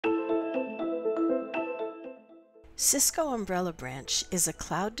Cisco Umbrella Branch is a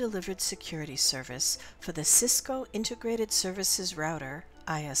cloud-delivered security service for the Cisco Integrated Services Router,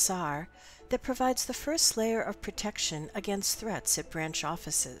 ISR, that provides the first layer of protection against threats at branch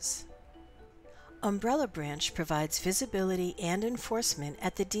offices. Umbrella Branch provides visibility and enforcement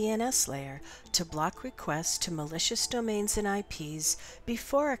at the DNS layer to block requests to malicious domains and IPs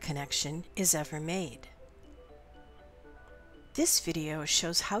before a connection is ever made. This video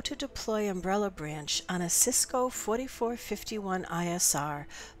shows how to deploy Umbrella Branch on a Cisco 4451 ISR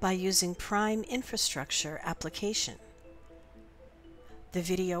by using Prime Infrastructure application. The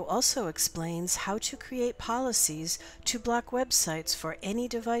video also explains how to create policies to block websites for any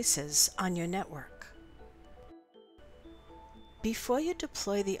devices on your network. Before you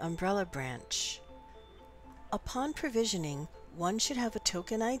deploy the Umbrella Branch, upon provisioning, one should have a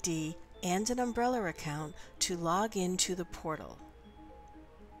token ID and an Umbrella account to log into the portal.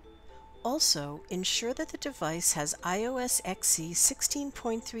 Also, ensure that the device has iOS XE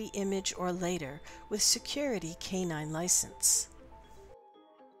 16.3 image or later with Security K9 license.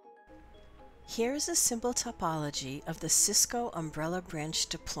 Here is a simple topology of the Cisco Umbrella Branch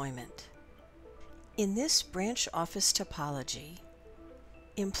deployment. In this branch office topology,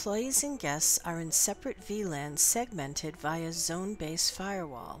 employees and guests are in separate VLANs segmented via zone-based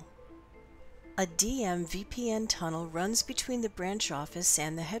firewall. A DM VPN tunnel runs between the branch office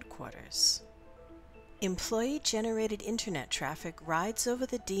and the headquarters. Employee-generated internet traffic rides over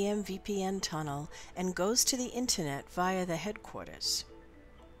the DM VPN tunnel and goes to the internet via the headquarters.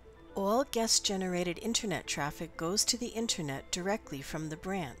 All guest-generated internet traffic goes to the internet directly from the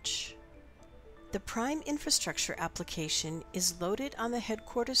branch. The Prime Infrastructure application is loaded on the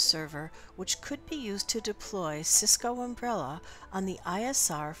headquarters server, which could be used to deploy Cisco Umbrella on the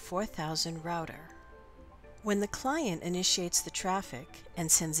ISR 4000 router. When the client initiates the traffic and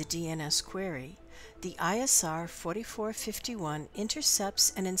sends a DNS query, the ISR 4451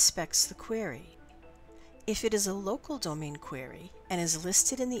 intercepts and inspects the query. If it is a local domain query and is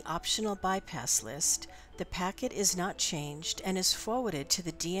listed in the optional bypass list, the packet is not changed and is forwarded to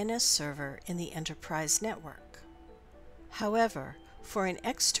the DNS server in the enterprise network. However, for an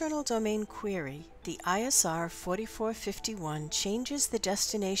external domain query, the ISR 4451 changes the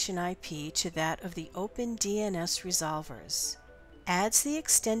destination IP to that of the open DNS resolvers, adds the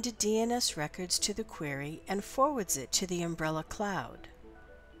extended DNS records to the query, and forwards it to the Umbrella Cloud.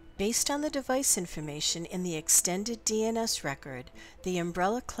 Based on the device information in the extended DNS record, the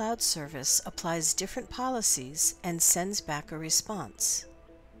Umbrella Cloud service applies different policies and sends back a response.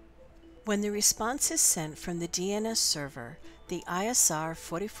 When the response is sent from the DNS server, the ISR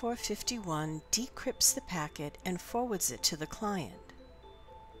 4451 decrypts the packet and forwards it to the client.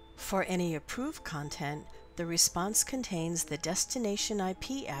 For any approved content, the response contains the destination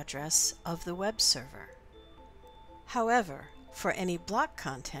IP address of the web server. However, for any blocked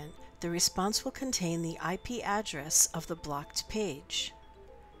content, the response will contain the IP address of the blocked page.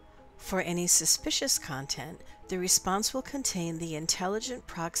 For any suspicious content, the response will contain the intelligent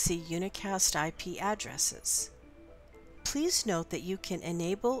proxy unicast IP addresses. Please note that you can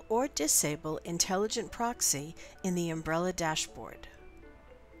enable or disable intelligent proxy in the Umbrella dashboard.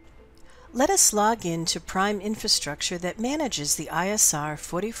 Let us log in to Prime Infrastructure that manages the ISR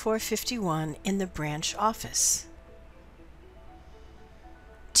 4451 in the branch office.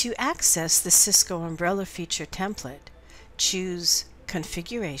 To access the Cisco Umbrella feature template, choose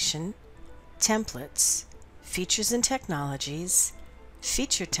Configuration, Templates, Features and Technologies,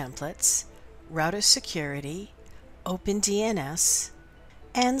 Feature Templates, Router Security, OpenDNS,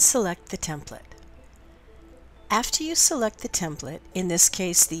 and select the template. After you select the template, in this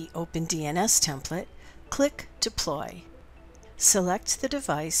case the OpenDNS template, click Deploy. Select the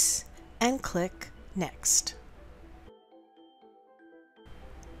device and click Next.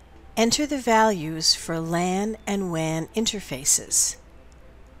 Enter the values for LAN and WAN interfaces.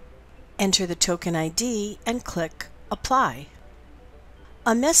 Enter the token ID and click Apply.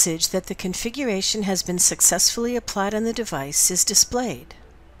 A message that the configuration has been successfully applied on the device is displayed.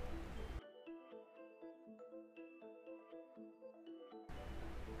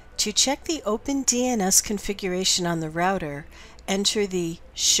 To check the OpenDNS configuration on the router, enter the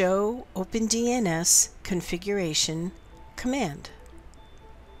Show OpenDNS Configuration command.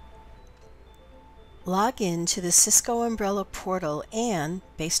 Log in to the Cisco Umbrella portal and,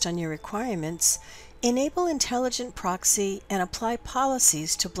 based on your requirements, enable intelligent proxy and apply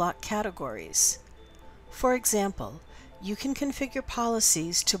policies to block categories. For example, you can configure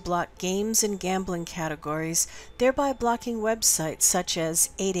policies to block games and gambling categories, thereby blocking websites such as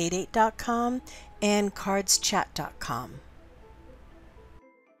 888.com and cardschat.com.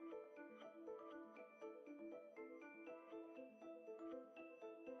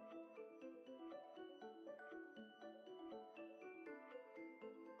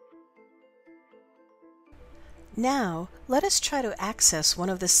 Now, let us try to access one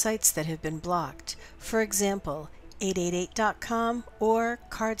of the sites that have been blocked, for example, 888.com or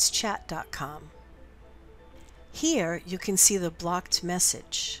cardschat.com. Here you can see the blocked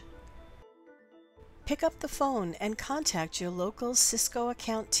message. Pick up the phone and contact your local Cisco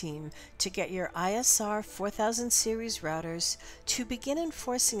account team to get your ISR 4000 series routers to begin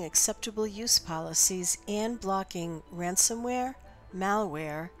enforcing acceptable use policies and blocking ransomware,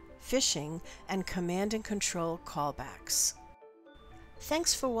 malware, phishing, and command and control callbacks.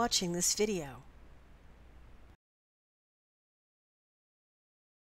 Thanks for watching this video.